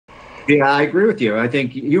Yeah, I agree with you. I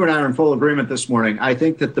think you and I are in full agreement this morning. I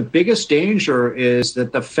think that the biggest danger is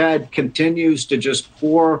that the Fed continues to just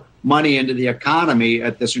pour money into the economy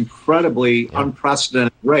at this incredibly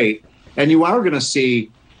unprecedented rate. And you are going to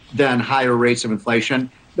see then higher rates of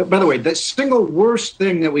inflation. By the way, the single worst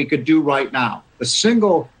thing that we could do right now, the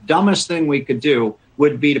single dumbest thing we could do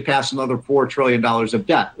would be to pass another $4 trillion of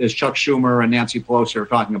debt, as Chuck Schumer and Nancy Pelosi are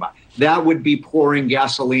talking about. That would be pouring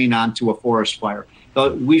gasoline onto a forest fire.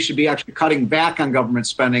 We should be actually cutting back on government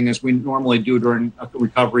spending as we normally do during a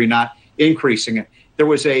recovery, not increasing it. There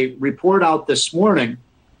was a report out this morning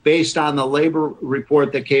based on the labor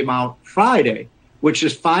report that came out Friday, which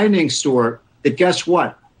is finding, Stuart, that guess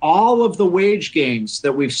what? All of the wage gains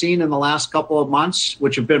that we've seen in the last couple of months,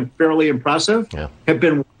 which have been fairly impressive, have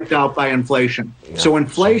been wiped out by inflation. So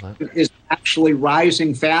inflation is actually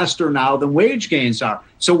rising faster now than wage gains are.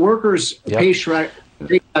 So workers'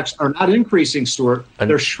 paychecks are not increasing, Stuart.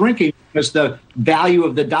 They're shrinking because the value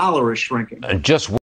of the dollar is shrinking. Just